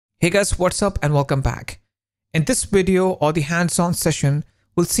Hey guys, what's up and welcome back. In this video or the hands-on session,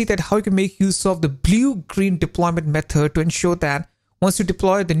 we'll see that how you can make use of the blue-green deployment method to ensure that once you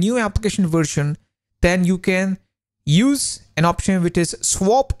deploy the new application version, then you can use an option which is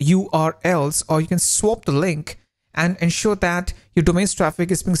swap URLs, or you can swap the link and ensure that your domain's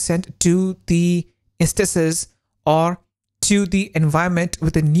traffic is being sent to the instances or to the environment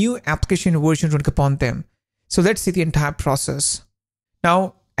with a new application version running upon them. So let's see the entire process.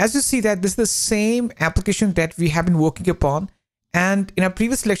 Now, as you see that this is the same application that we have been working upon, and in our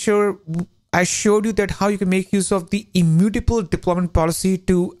previous lecture, I showed you that how you can make use of the immutable deployment policy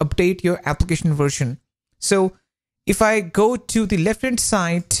to update your application version. So if I go to the left-hand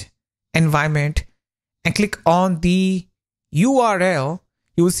side environment and click on the URL,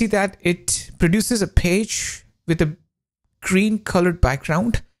 you will see that it produces a page with a green colored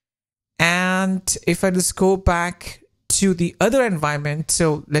background. And if I just go back to the other environment,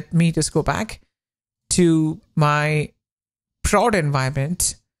 so let me just go back to my prod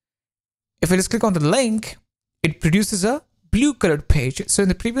environment. If I just click on the link, it produces a blue colored page. So in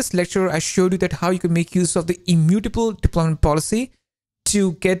the previous lecture, I showed you that how you can make use of the immutable deployment policy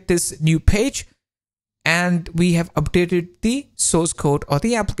to get this new page. And we have updated the source code or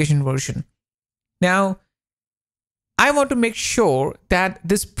the application version. Now, I want to make sure that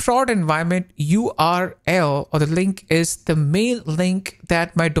this prod environment URL or the link is the main link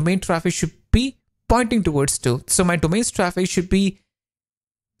that my domain traffic should be pointing towards to. So my domain's traffic should be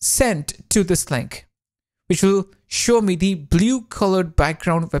sent to this link, which will show me the blue colored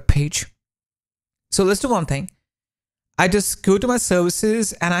background web page. So let's do one thing. I just go to my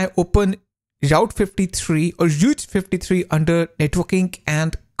services and I open Route 53 or Route 53 under networking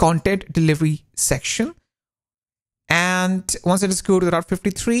and content delivery section. And once I just go to the Route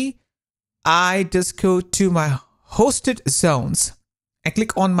 53, I just go to my hosted zones. I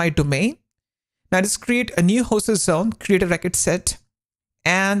click on my domain. Now I just create a new hosted zone, create a record set.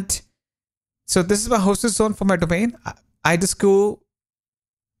 And so this is my hosted zone for my domain. I just go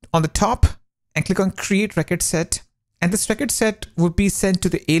on the top and click on create record set. And this record set will be sent to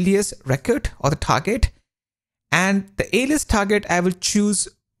the alias record or the target. And the alias target I will choose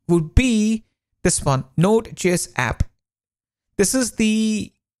would be this one, Node.js app. This is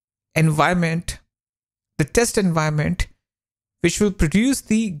the environment, the test environment, which will produce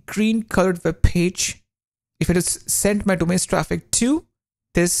the green colored web page if it is sent my domain's traffic to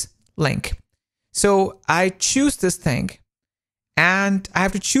this link. So I choose this thing and I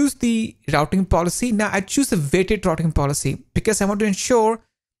have to choose the routing policy. Now I choose the weighted routing policy because I want to ensure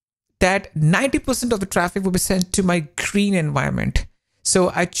that 90% of the traffic will be sent to my green environment.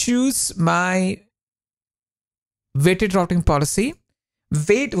 So I choose my weighted routing policy.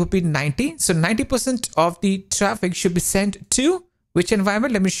 Weight would be 90. So 90% of the traffic should be sent to which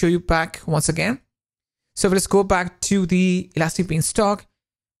environment? Let me show you back once again. So let's go back to the Elastic Beanstalk.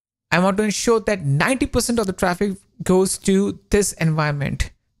 I want to ensure that 90% of the traffic goes to this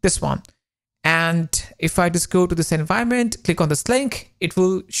environment, this one. And if I just go to this environment, click on this link, it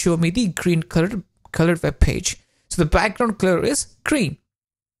will show me the green colored web page. So the background color is green.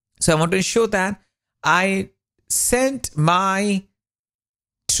 So I want to ensure that I sent my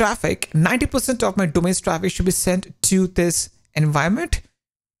traffic, 90% of my domain's traffic should be sent to this environment,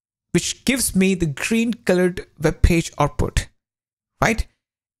 which gives me the green colored web page output, right?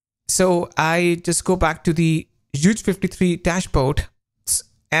 So I just go back to the Route 53 dashboard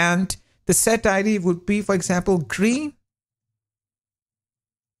and the set ID would be, for example, green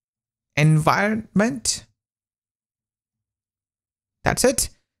environment. That's it.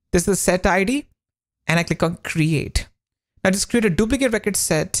 This is the set ID and I click on create. Now just create a duplicate record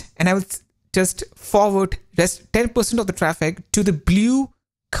set and I will just forward rest 10% of the traffic to the blue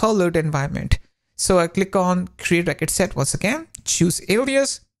colored environment. So I click on create record set once again, choose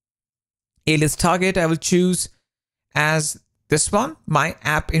alias target. I will choose as this one, my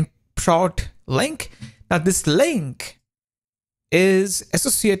app in prod link. Now this link is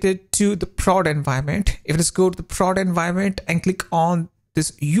associated to the prod environment. If I just go to the prod environment and click on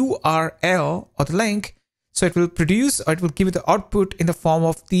this URL or the link, so it will produce or it will give you the output in the form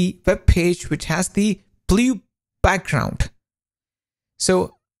of the web page which has the blue background.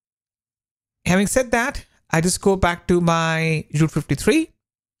 So having said that, I just go back to my Route 53.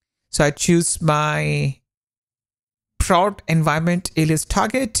 So I choose my prod environment alias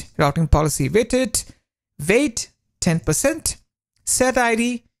target, routing policy weighted, weight 10%, set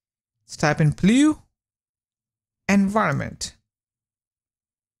ID, let's type in blue environment.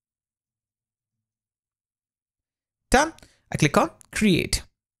 Done. I click on create.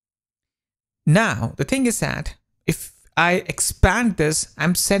 Now, the thing is that if I expand this,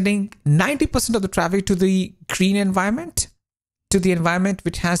 I'm sending 90% of the traffic to the green environment, to the environment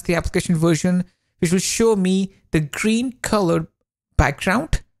which has the application version, which will show me the green colored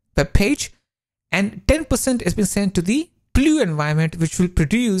background web page, and 10% has been sent to the blue environment, which will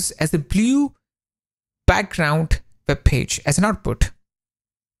produce as a blue background web page as an output.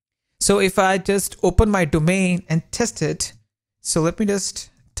 So if I just open my domain and test it, so let me just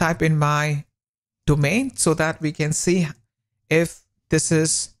type in my domain so that we can see if this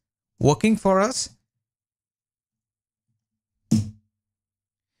is working for us.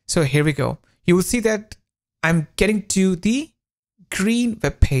 So here we go. You will see that I'm getting to the green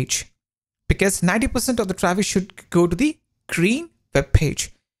web page because 90% of the traffic should go to the green web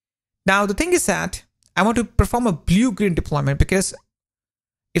page. Now the thing is that I want to perform a blue-green deployment, because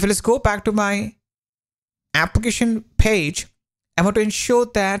if I just go back to my application page, I want to ensure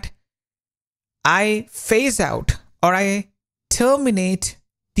that I phase out or I terminate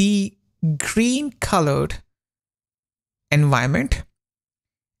the green colored environment,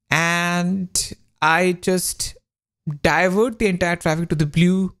 and I just divert the entire traffic to the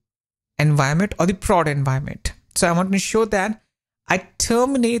blue environment or the prod environment. So I want to ensure that I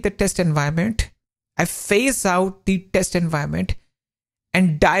terminate the test environment, I phase out the test environment,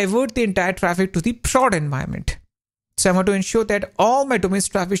 and divert the entire traffic to the prod environment. So I want to ensure that all my domains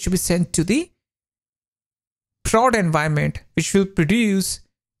traffic should be sent to the prod environment, which will produce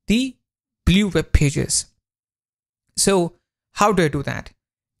the blue web pages. So how do I do that?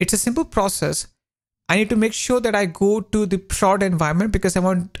 It's a simple process. I need to make sure that I go to the prod environment because I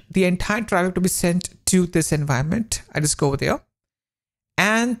want the entire traffic to be sent to this environment. I just go there.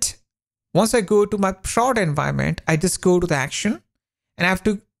 And once I go to my prod environment, I just go to the action and I have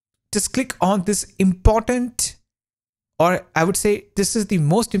to just click on this important, or I would say this is the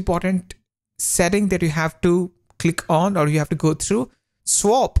most important setting that you have to click on or you have to go through: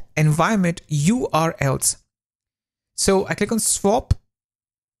 swap environment URLs. So I click on swap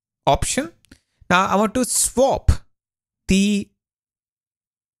option. Now I want to swap the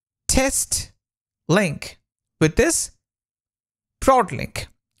test link with this prod link.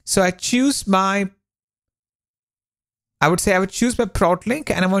 So I choose my, I would choose my prod link,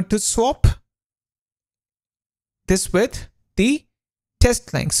 and I want to swap this with the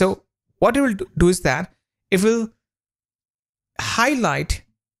test link. So what it will do is that it will highlight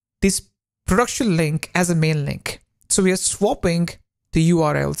this production link as a main link. So we are swapping the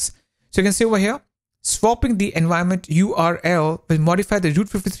URLs. So you can see over here, swapping the environment URL will modify the Route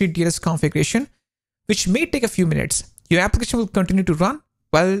 53 DNS configuration, which may take a few minutes. Your application will continue to run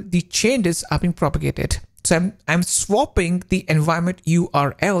while the changes are being propagated. So I'm swapping the environment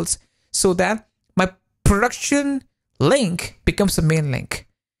URLs so that my production link becomes the main link.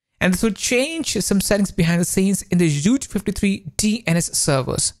 And this will change some settings behind the scenes in the Route 53 DNS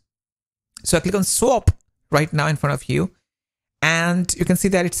servers. So I click on swap right now in front of you, and you can see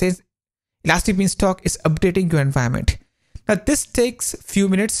that it says Elastic Beanstalk is updating your environment. Now this takes a few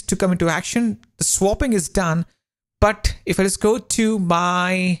minutes to come into action. The swapping is done, but if I just go to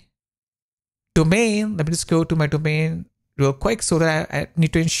my domain, let me just go to my domain real quick so that I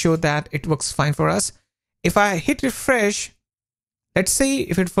need to ensure that it works fine for us. If I hit refresh, let's see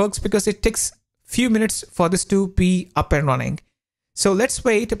if it works, because it takes a few minutes for this to be up and running. So let's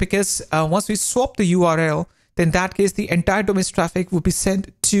wait, because once we swap the URL, then in that case, the entire domain's traffic will be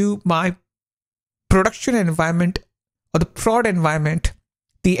sent to my production environment or the prod environment,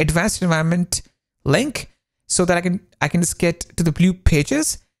 the advanced environment link, so that I can just get to the blue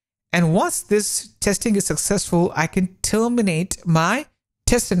pages. And once this testing is successful, I can terminate my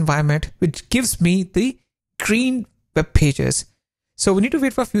test environment, which gives me the green web pages. So we need to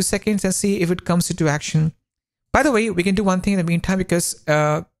wait for a few seconds and see if it comes into action. By the way, we can do one thing in the meantime, because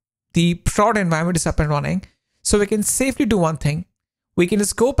the prod environment is up and running. So we can safely do one thing. We can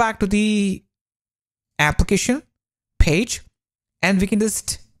just go back to the application page, and we can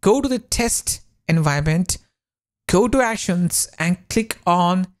just go to the test environment, go to actions, and click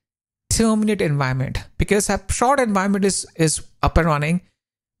on terminate environment. Because our prod environment is up and running,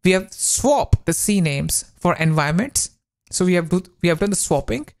 we have swapped the CNAMEs for environments. So we have done the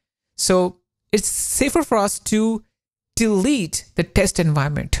swapping. So it's safer for us to delete the test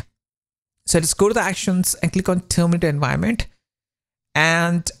environment. So just go to the actions and click on terminate environment.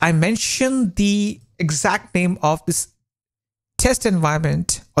 And I mentioned the exact name of this test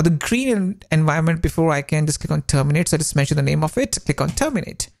environment or the green environment before I can just click on terminate. So I just mention the name of it, click on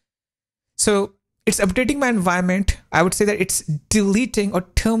terminate. So it's updating my environment. I would say that it's deleting or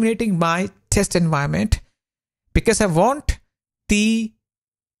terminating my test environment, because I want the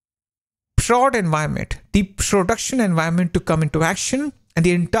prod environment, the production environment to come into action, and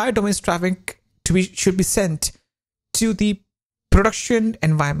the entire domain traffic should be sent to the production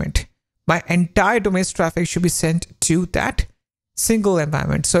environment. My entire domain traffic should be sent to that single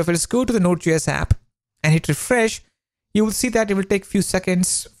environment. So if I just go to the Node.js app and hit refresh, you will see that it will take a few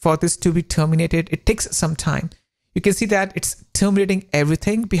seconds for this to be terminated. It takes some time. You can see that it's terminating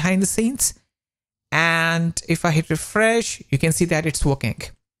everything behind the scenes. And if I hit refresh, you can see that it's working.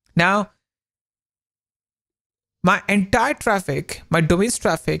 Now, my entire traffic, my domain's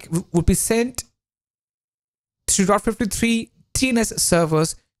traffic would be sent through Route 53 DNS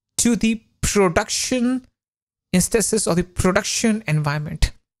servers to the production instances of the production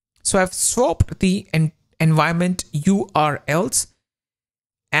environment. So I've swapped the environment URLs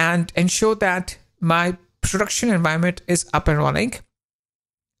and ensure that my production environment is up and running.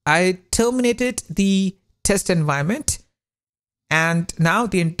 I terminated the test environment, and now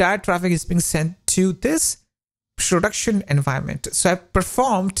the entire traffic is being sent to this production environment. So I've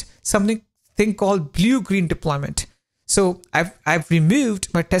performed something called blue-green deployment. So I've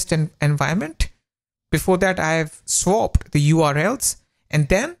removed my test environment. Before that, I've swapped the URLs, and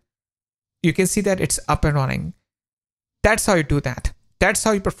then you can see that it's up and running. That's how you do that. That's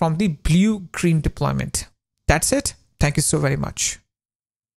how you perform the blue-green deployment. That's it. Thank you so very much.